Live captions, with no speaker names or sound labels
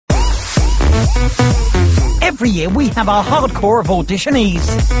Every year we have our hardcore of auditionees.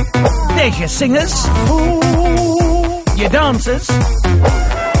 There's your singers, your dancers,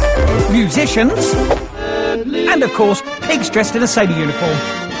 musicians, and of course, pigs dressed in a sailor uniform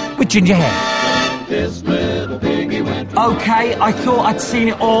with ginger hair. OK, I thought I'd seen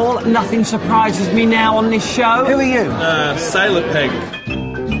it all. Nothing surprises me now on this show. Who are you? Sailor Pig.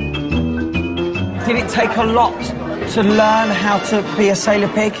 Did it take a lot to learn how to be a sailor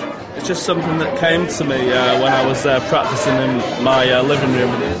pig? It's just something that came to me when I was practising in my living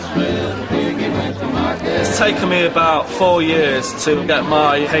room. It's taken me about 4 years to get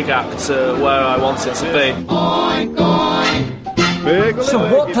my pig act to where I want it to be. So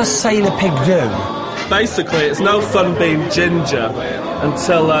what does Sailor Pig do? Basically, it's no fun being ginger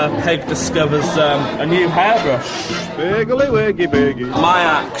until Peg discovers a new hairbrush. Biggly wiggy biggy. My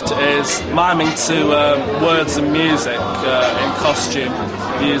act is miming to words and music in costume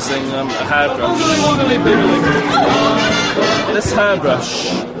using a hairbrush. This hairbrush,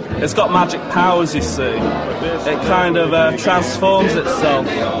 it's got magic powers, you see. It kind of transforms itself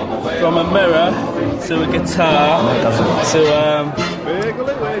from a mirror to a guitar to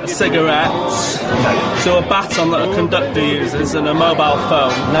a cigarette to a baton that a conductor uses and a mobile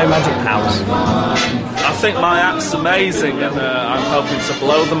phone. No magic powers. I think my act's amazing and I'm hoping to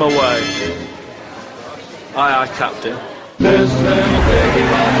blow them away. Aye, aye, Captain.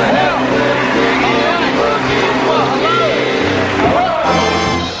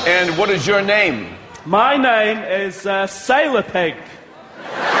 And what is your name? My name is Sailor Pig.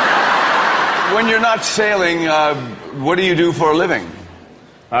 When you're not sailing, what do you do for a living?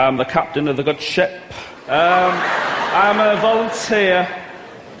 I'm the captain of the good ship. I'm a volunteer.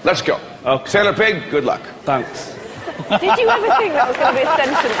 Let's go. Okay. Sailor Pig, good luck. Thanks. Did you ever think that was going to be a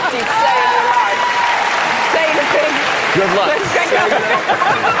sentence you'd say in your life? Sailor Pig. Good luck.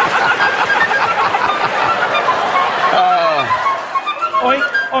 Oink,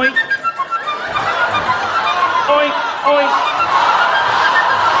 oink. Oink, oink.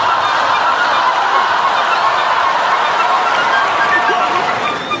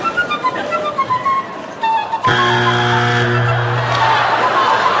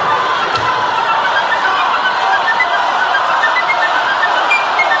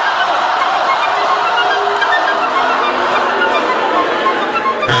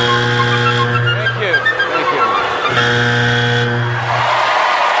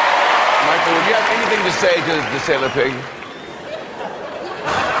 Say to the Sailor Pig?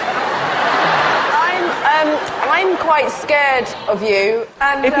 I'm quite scared of you.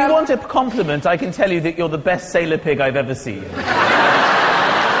 And if you want a compliment, I can tell you that you're the best Sailor Pig I've ever seen.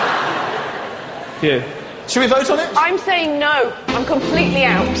 Yeah. Should we vote on it? I'm saying no. I'm completely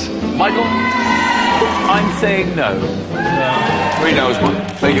out. Michael? I'm saying no. Three no's, one.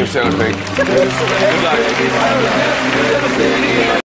 Thank you, Sailor Pig. Good luck.